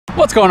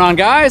What's going on,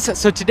 guys?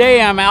 So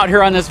today I'm out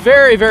here on this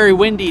very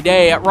windy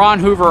day at Ron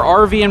Hoover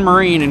RV and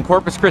Marine in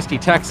Corpus Christi,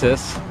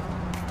 Texas.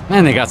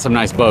 Man, they got some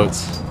nice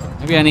boats.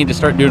 Maybe I need to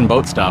start doing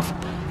boat stuff.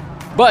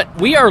 But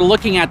we are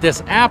looking at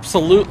this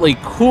absolutely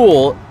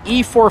cool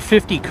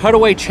E450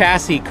 cutaway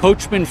chassis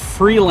Coachmen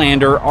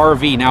Freelander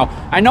RV. Now,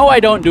 I know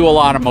I don't do a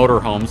lot of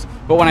motorhomes,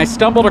 but when I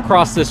stumbled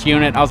across this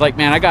unit, I was like,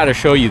 man, I gotta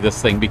show you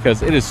this thing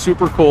because it is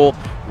super cool,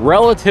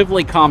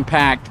 relatively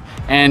compact,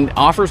 and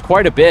offers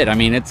quite a bit. I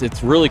mean,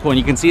 it's really cool. And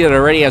you can see that it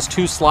already has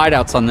 2 slide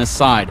outs on this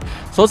side.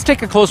 So let's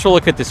take a closer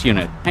look at this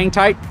unit. Hang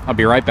tight, I'll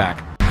be right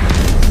back.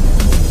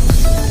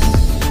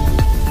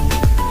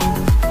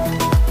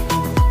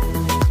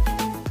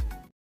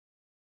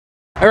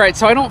 All right,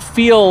 so I don't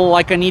feel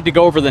like I need to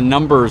go over the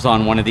numbers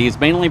on one of these,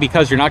 mainly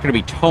because you're not going to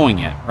be towing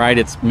it, right?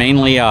 It's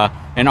mainly an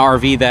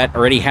RV that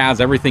already has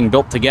everything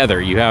built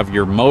together. You have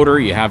your motor,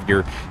 you have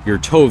your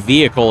tow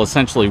vehicle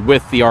essentially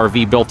with the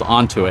RV built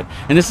onto it.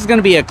 And this is going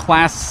to be a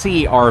Class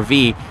C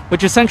RV,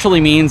 which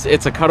essentially means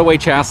it's a cutaway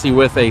chassis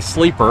with a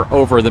sleeper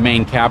over the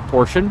main cab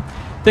portion.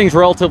 Thing's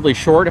relatively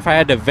short. If I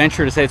had to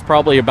venture to say, it's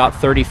probably about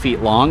 30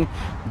 feet long,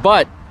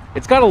 but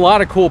it's got a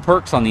lot of cool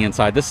perks on the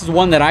inside. This is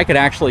one that I could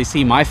actually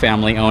see my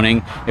family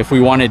owning if we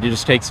wanted to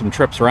just take some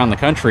trips around the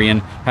country and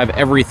have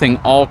everything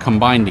all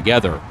combined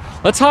together.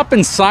 Let's hop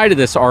inside of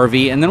this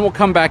RV and then we'll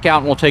come back out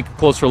and we'll take a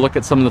closer look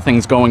at some of the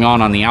things going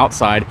on the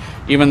outside,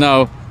 even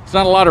though there's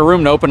not a lot of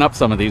room to open up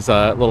some of these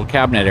little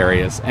cabinet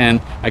areas. And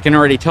I can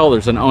already tell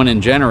there's an Onan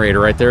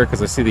generator right there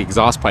because I see the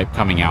exhaust pipe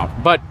coming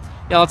out. But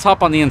yeah, let's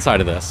hop on the inside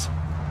of this.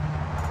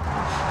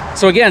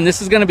 So again,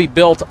 this is going to be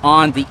built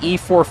on the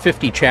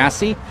E450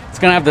 chassis. It's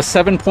going to have the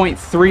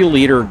 7.3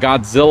 liter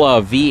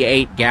Godzilla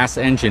V8 gas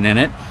engine in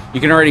it. You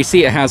can already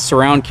see it has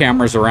surround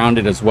cameras around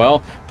it as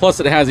well.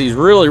 Plus it has these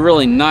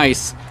really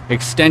nice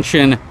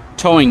extension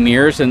towing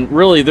mirrors, and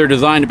really they're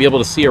designed to be able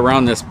to see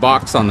around this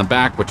box on the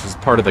back, which is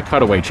part of the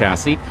cutaway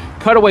chassis.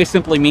 Cutaway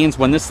simply means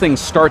when this thing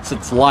starts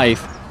its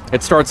life,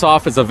 it starts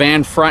off as a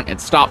van front, it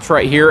stops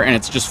right here, and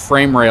it's just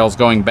frame rails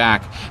going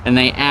back, and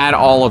they add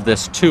all of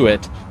this to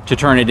it to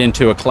turn it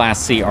into a Class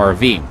C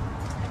RV.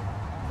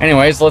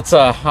 Anyways, let's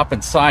hop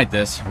inside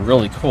this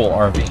really cool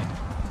RV.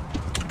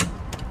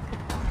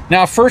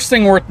 Now, first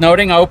thing worth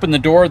noting, I opened the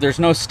door, there's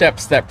no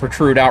steps that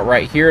protrude out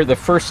right here. The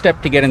first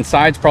step to get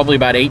inside is probably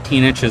about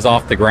 18 inches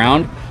off the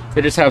ground.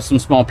 They just have some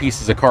small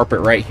pieces of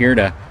carpet right here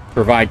to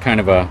provide kind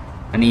of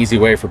an easy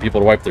way for people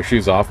to wipe their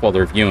shoes off while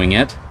they're viewing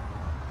it.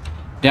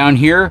 Down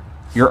here,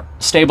 your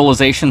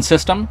stabilization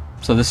system.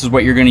 So this is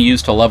what you're going to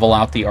use to level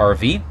out the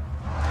RV.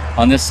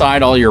 On this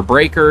side, all your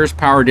breakers,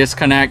 power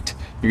disconnect.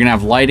 You're going to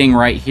have lighting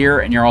right here,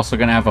 and you're also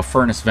going to have a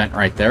furnace vent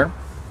right there.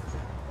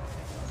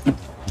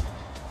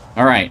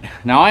 All right,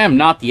 now I am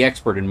not the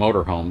expert in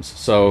motorhomes,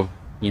 so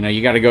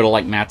you got to go to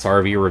like Matt's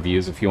RV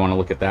reviews if you want to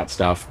look at that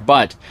stuff.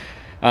 But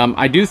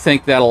I do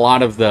think that a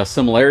lot of the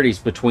similarities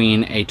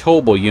between a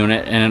towable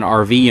unit and an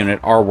RV unit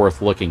are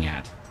worth looking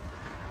at.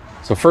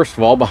 So first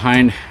of all,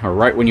 behind, or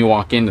right when you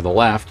walk in to the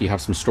left, you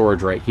have some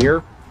storage right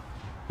here.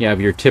 You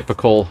have your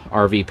typical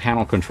RV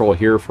panel control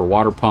here for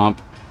water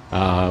pump,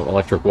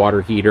 electric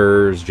water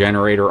heaters,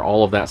 generator,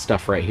 all of that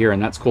stuff right here.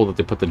 And that's cool that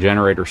they put the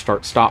generator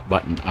start-stop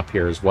button up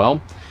here as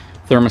well.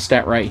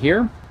 Thermostat right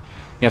here.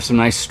 You have some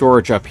nice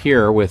storage up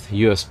here with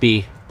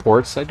USB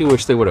ports. I do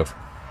wish they would have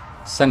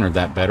centered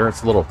that better.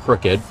 It's a little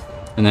crooked.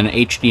 And then an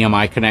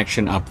HDMI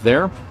connection up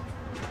there.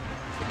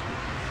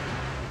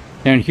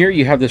 Down here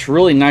you have this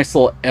really nice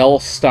little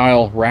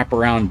L-style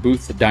wraparound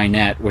booth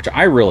dinette, which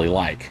I really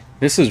like.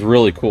 This is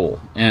really cool.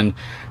 And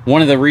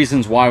one of the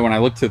reasons why when I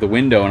looked through the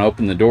window and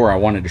opened the door I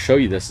wanted to show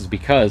you this is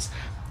because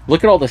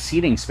look at all the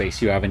seating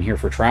space you have in here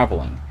for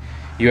traveling.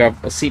 You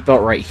have a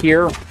seatbelt right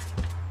here,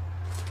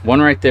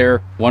 one right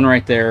there,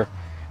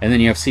 and then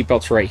you have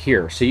seatbelts right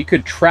here. So you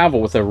could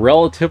travel with a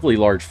relatively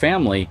large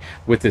family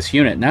with this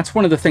unit. And that's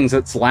one of the things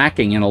that's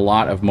lacking in a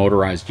lot of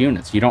motorized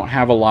units. You don't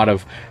have a lot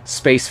of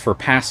space for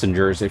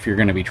passengers if you're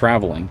going to be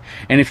traveling.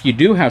 And if you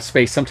do have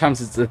space,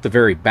 sometimes it's at the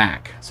very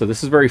back. So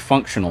this is very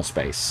functional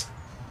space.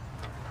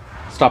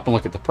 Stop and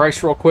look at the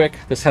price real quick.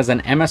 This has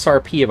an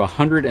MSRP of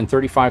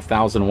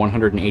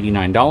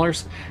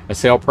 $135,189, a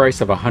sale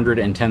price of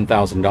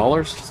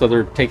 $110,000. So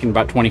they're taking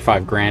about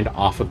 25 grand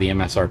off of the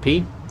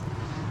MSRP.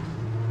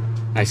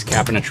 Nice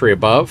cabinetry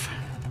above.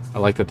 I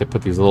like that they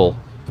put these little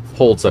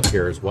holds up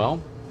here as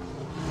well.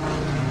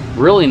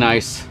 Really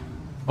nice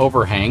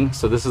overhang.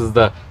 So this is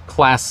the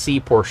Class C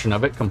portion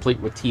of it, complete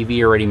with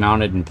TV already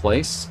mounted in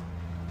place.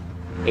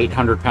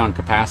 800-pound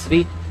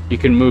capacity. You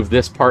can move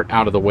this part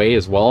out of the way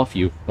as well if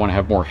you want to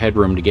have more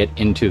headroom to get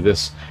into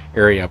this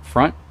area up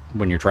front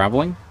when you're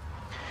traveling.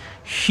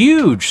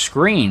 Huge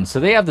screen. So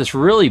they have this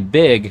really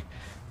big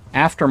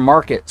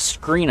aftermarket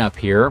screen up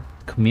here.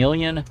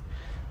 Chameleon. You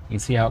can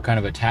see how it kind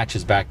of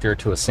attaches back there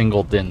to a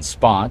single DIN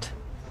spot.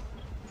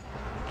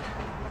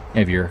 You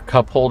have your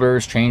cup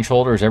holders, change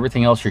holders,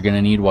 everything else you're going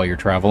to need while you're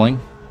traveling.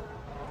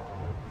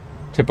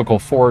 Typical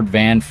Ford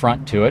van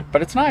front to it,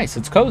 but it's nice.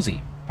 It's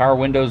cozy. Power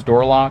windows,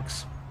 door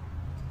locks.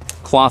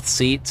 Cloth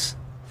seats,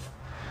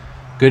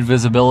 good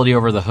visibility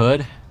over the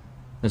hood.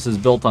 This is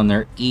built on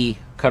their E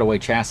cutaway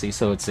chassis,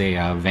 so it's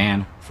a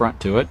van front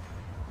to it.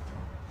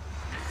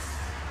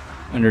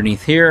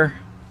 Underneath here,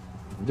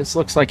 this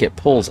looks like it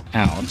pulls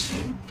out.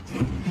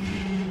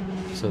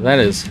 So that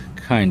is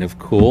kind of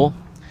cool.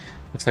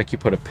 Looks like you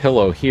put a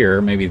pillow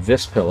here, maybe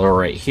this pillow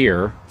right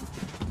here,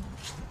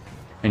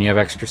 and you have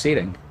extra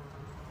seating.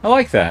 I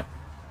like that.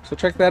 So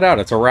check that out.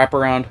 It's a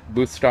wraparound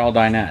booth-style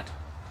dinette.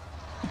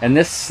 And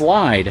this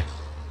slide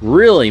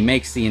really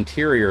makes the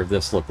interior of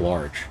this look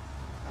large.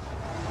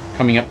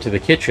 Coming up to the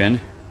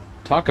kitchen,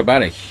 talk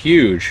about a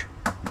huge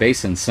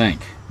basin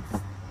sink.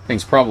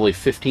 Thing's probably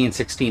 15,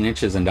 16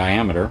 inches in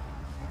diameter.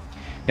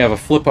 You have a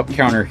flip-up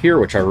counter here,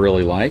 which I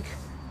really like.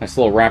 Nice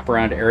little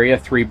wraparound area,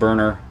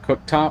 3-burner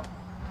cooktop.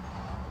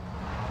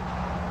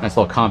 Nice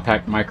little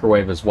compact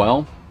microwave as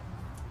well.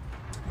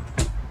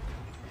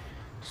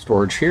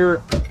 Storage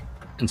here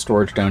and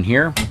storage down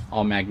here.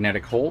 All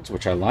magnetic holds,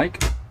 which I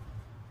like.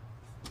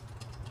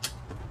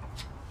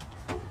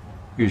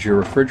 Here's your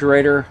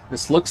refrigerator.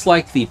 This looks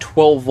like the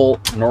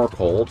 12-volt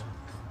Norcold.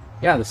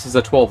 Yeah, this is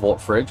a 12-volt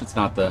fridge. It's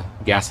not the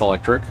gas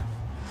electric.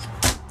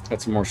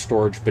 Got some more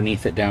storage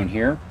beneath it down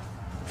here.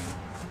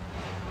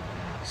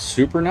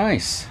 Super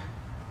nice.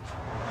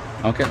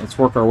 Okay, let's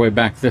work our way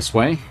back this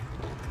way.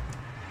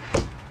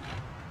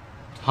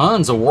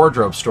 Tons of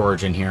wardrobe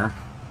storage in here.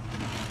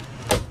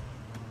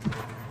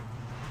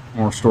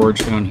 More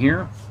storage down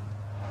here.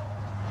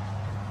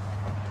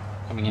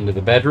 Coming into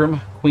the bedroom,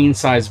 queen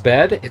size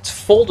bed. It's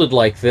folded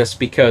like this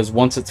because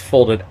once it's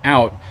folded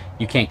out,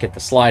 you can't get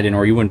the slide in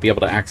or you wouldn't be able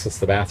to access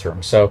the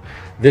bathroom. So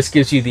this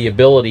gives you the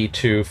ability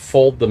to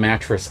fold the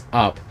mattress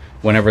up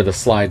whenever the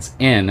slide's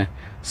in,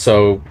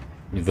 so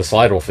the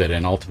slide will fit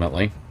in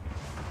ultimately.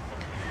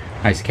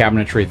 Nice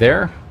cabinetry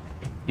there.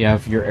 You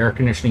have your air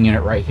conditioning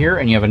unit right here,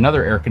 and you have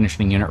another air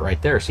conditioning unit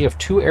right there. So you have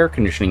 2 air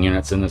conditioning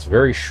units in this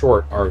very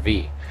short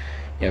RV.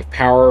 You have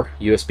power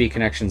USB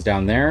connections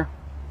down there.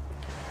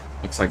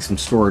 Looks like some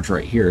storage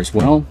right here as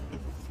well.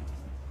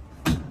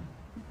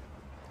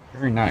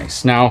 Very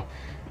nice. Now,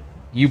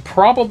 you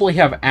probably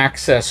have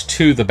access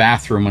to the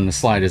bathroom when the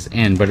slide is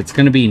in, but it's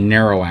going to be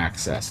narrow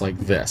access like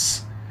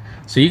this.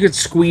 So you could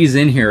squeeze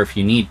in here if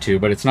you need to,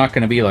 but it's not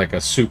going to be like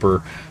a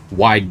super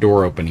wide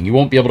door opening. You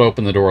won't be able to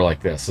open the door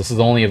like this. This is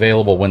only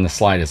available when the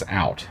slide is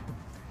out.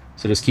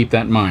 So just keep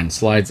that in mind.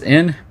 Slides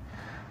in,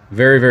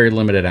 very, very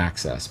limited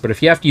access. But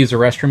if you have to use a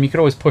restroom, you could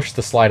always push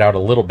the slide out a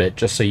little bit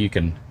just so you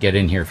can get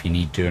in here if you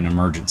need to in an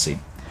emergency.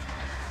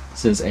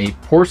 This is a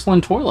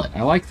porcelain toilet.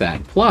 I like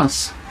that.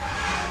 Plus,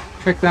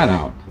 check that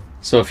out.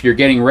 So if you're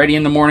getting ready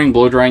in the morning,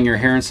 blow drying your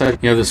hair and such,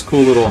 you have this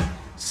cool little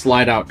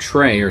slide out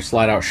tray or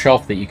slide out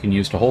shelf that you can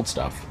use to hold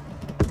stuff.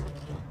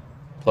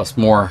 Plus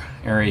more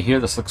area here.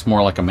 This looks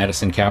more like a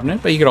medicine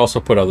cabinet, but you could also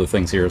put other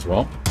things here as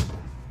well.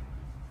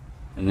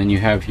 And then you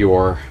have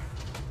your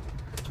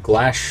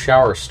glass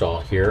shower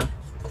stall here.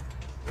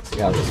 Let's see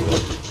how this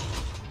looks.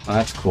 Oh,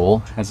 that's cool.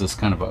 Has this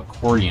kind of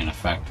accordion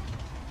effect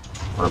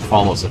where it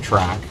follows a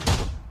track.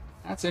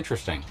 That's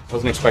interesting.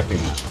 Wasn't expecting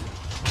that.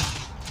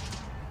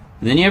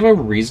 And then you have a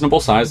reasonable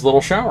sized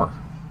little shower.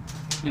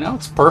 You know,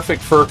 it's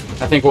perfect for,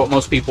 I think, what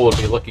most people would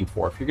be looking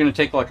for. If you're going to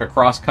take like a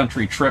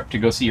cross-country trip to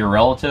go see your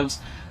relatives,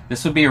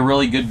 this would be a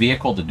really good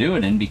vehicle to do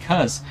it in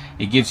because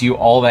it gives you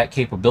all that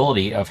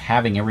capability of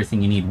having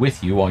everything you need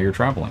with you while you're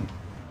traveling.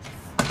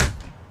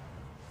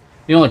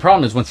 The only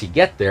problem is once you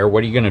get there,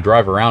 what are you going to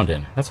drive around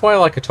in? That's why I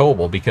like a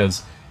towable,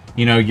 because,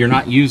 you know, you're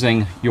not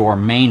using your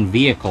main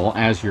vehicle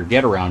as your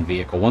get-around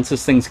vehicle. Once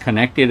this thing's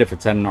connected, if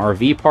it's at an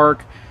RV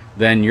park,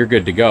 then you're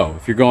good to go.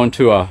 If you're going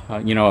to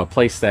a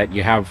place that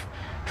you have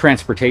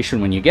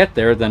transportation when you get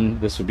there, then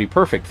this would be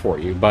perfect for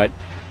you. But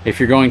if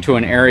you're going to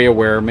an area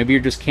where maybe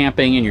you're just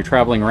camping and you're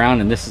traveling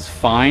around and this is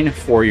fine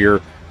for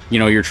your, you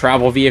know, your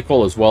travel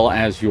vehicle as well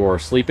as your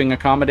sleeping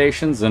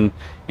accommodations, then,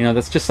 you know,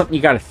 that's just something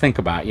you got to think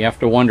about. You have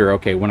to wonder,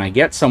 okay, when I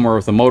get somewhere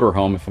with a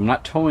motorhome, if I'm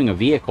not towing a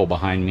vehicle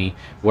behind me,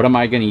 what am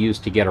I going to use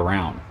to get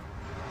around?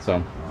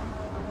 So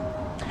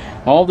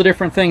all the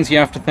different things you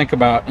have to think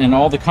about and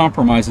all the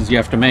compromises you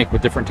have to make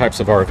with different types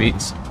of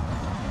RVs.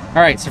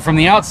 All right, so from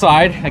the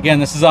outside, again,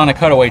 this is on a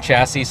cutaway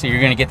chassis, so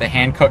you're going to get the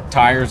hand-cooked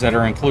tires that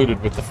are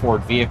included with the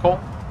Ford vehicle.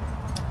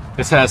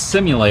 This has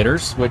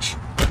simulators, which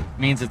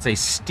means it's a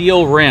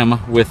steel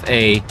rim with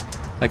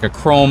like a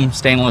chrome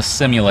stainless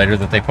simulator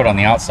that they put on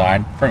the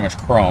outside, pretty much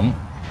chrome.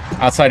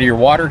 Outside of your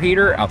water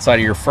heater, outside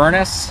of your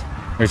furnace,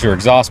 there's your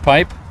exhaust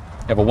pipe.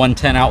 You have a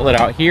 110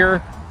 outlet out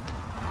here.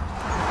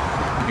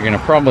 You're going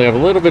to probably have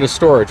a little bit of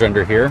storage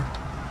under here.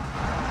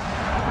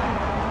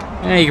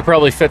 Yeah, you could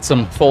probably fit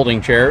some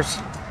folding chairs.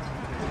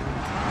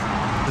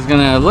 It's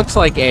gonna, looks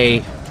like a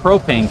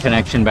propane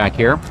connection back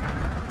here.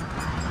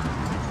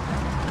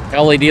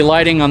 LED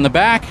lighting on the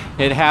back.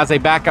 It has a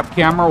backup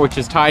camera which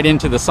is tied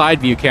into the side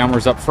view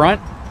cameras up front.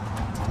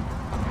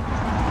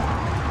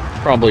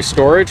 Probably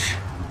storage.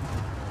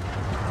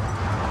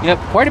 Yep,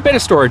 quite a bit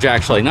of storage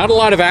actually. Not a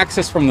lot of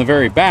access from the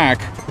very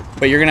back,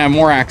 but you're gonna have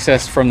more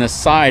access from this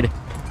side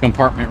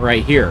compartment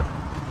right here.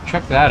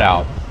 Check that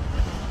out.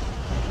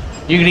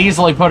 You can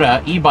easily put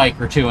an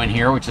e-bike or two in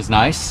here, which is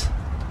nice.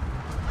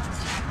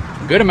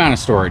 Good amount of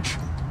storage.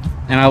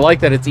 And I like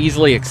that it's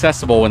easily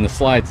accessible when the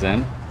slide's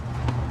in.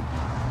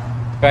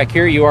 Back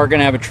here, you are going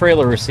to have a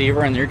trailer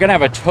receiver, and you're going to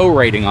have a tow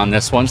rating on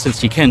this one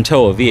since you can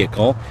tow a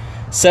vehicle.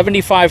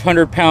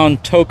 7,500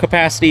 pound tow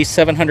capacity,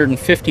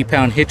 750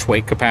 pound hitch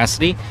weight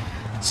capacity.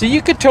 So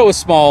you could tow a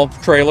small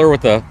trailer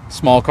with a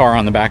small car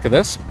on the back of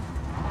this.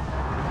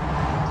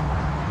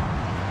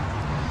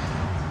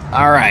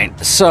 All right,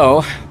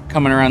 so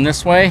coming around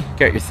this way,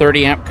 got your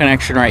 30 amp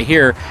connection right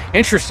here.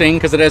 Interesting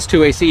because it has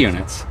 2 AC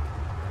units.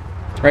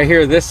 Right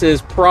here, this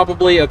is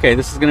probably, okay,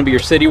 this is going to be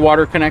your city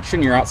water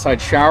connection, your outside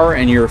shower,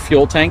 and your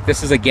fuel tank.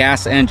 This is a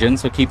gas engine,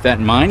 so keep that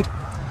in mind.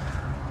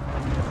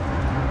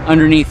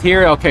 Underneath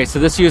here, okay, so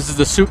this uses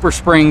the Super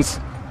Springs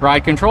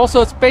ride control,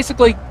 so it's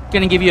basically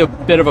going to give you a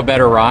bit of a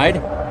better ride.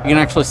 You can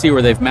actually see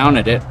where they've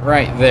mounted it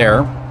right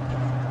there.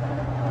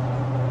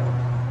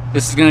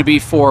 This is going to be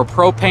for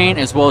propane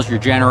as well as your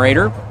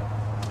generator.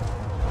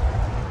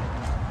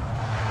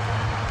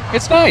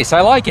 It's nice,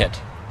 I like it.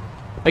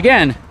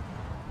 Again,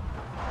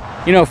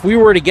 you know, if we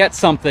were to get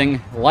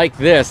something like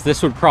this,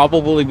 this would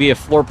probably be a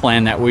floor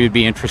plan that we would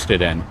be interested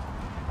in.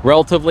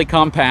 Relatively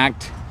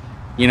compact,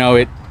 you know,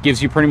 it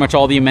gives you pretty much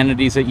all the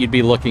amenities that you'd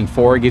be looking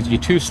for. It gives you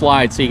 2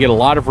 slides, so you get a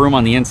lot of room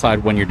on the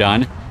inside when you're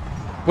done.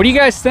 What do you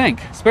guys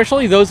think?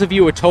 Especially those of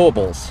you with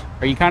towables.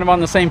 Are you kind of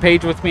on the same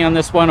page with me on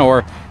this one,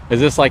 or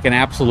is this like an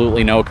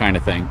absolutely no kind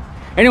of thing?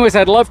 Anyways,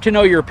 I'd love to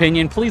know your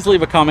opinion. Please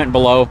leave a comment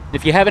below.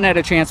 If you haven't had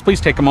a chance,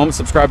 please take a moment,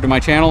 subscribe to my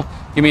channel,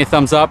 give me a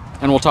thumbs up,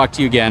 and we'll talk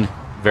to you again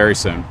very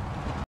soon.